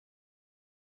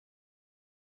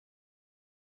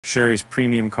Chery's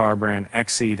premium car brand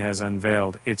Exeed has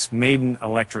unveiled its maiden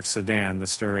electric sedan, the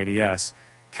Sterra ES,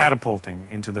 catapulting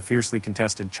into the fiercely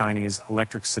contested Chinese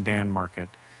electric sedan market.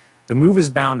 The move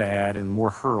is bound to add in more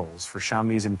hurdles for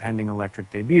Xiaomi's impending electric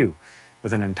debut.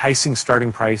 With an enticing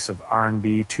starting price of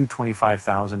RMB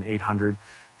 225,800,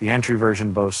 the entry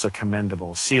version boasts a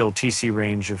commendable CLTC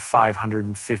range of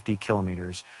 550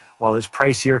 kilometers, while its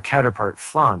pricier counterpart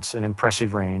flaunts an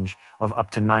impressive range of up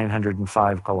to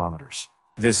 905 kilometers.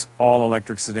 This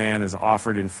all-electric sedan is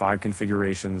offered in 5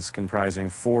 configurations, comprising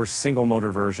 4 single-motor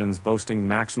versions boasting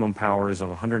maximum powers of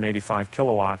 185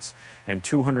 kilowatts and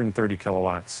 230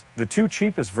 kilowatts. The 2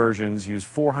 cheapest versions use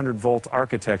 400-volt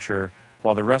architecture,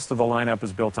 while the rest of the lineup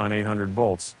is built on 800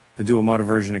 volts. The dual-motor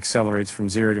version accelerates from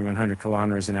 0 to 100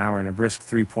 kilometers an hour in a brisk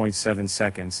 3.7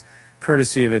 seconds,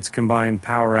 courtesy of its combined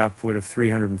power output of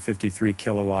 353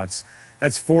 kilowatts.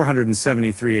 That's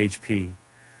 473 HP.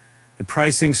 The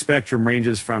pricing spectrum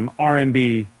ranges from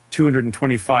RMB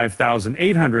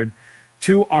 225,800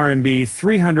 to RMB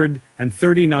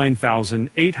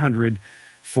 339,800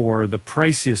 for the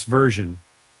priciest version,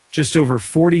 just over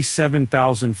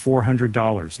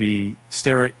 $47,400. The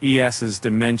Sterra ES's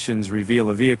dimensions reveal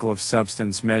a vehicle of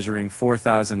substance measuring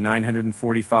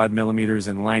 4,945 millimeters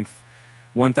in length,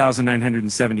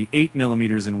 1,978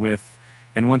 millimeters in width,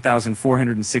 and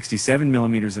 1,467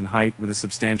 millimeters in height, with a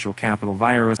substantial capital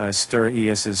virus. Sterra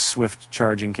ES's swift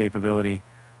charging capability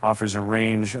offers a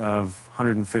range of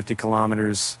 150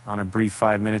 kilometers on a brief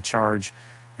 5-minute charge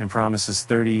and promises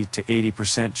 30 to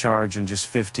 80% charge in just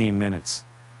 15 minutes.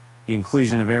 The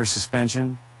inclusion of air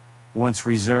suspension, once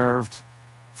reserved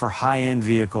for high-end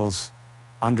vehicles,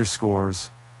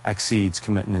 underscores Exeed's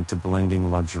commitment to blending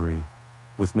luxury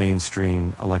with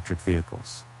mainstream electric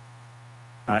vehicles.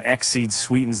 Exeed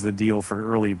sweetens the deal for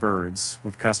early birds,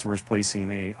 with customers placing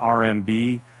a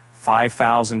RMB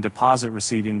 5,000 deposit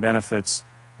receiving benefits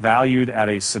valued at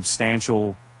a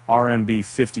substantial RMB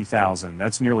 50,000.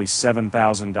 That's nearly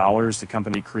 $7,000. The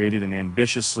company created and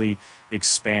ambitiously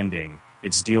expanding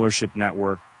its dealership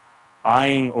network,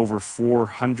 eyeing over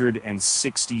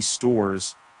 460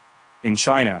 stores in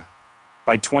China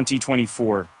by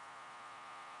 2024.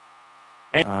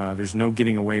 There's no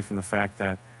getting away from the fact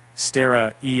that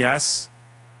Sterra ES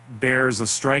bears a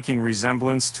striking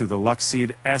resemblance to the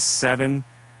Luxeed S7,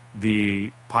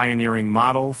 the pioneering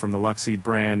model from the Luxeed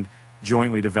brand,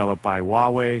 jointly developed by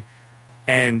Huawei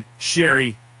and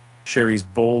Chery. Chery's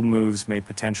bold moves may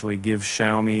potentially give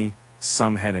Xiaomi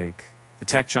some headache. The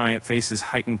tech giant faces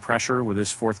heightened pressure with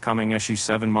this forthcoming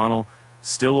SU7 model,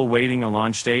 still awaiting a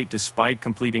launch date despite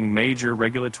completing major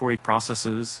regulatory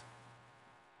processes.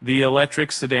 The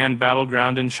electric sedan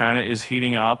battleground in China is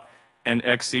heating up, and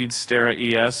Exeed's Sterra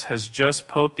ES has just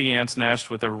poked the ant's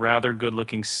nest with a rather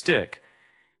good-looking stick.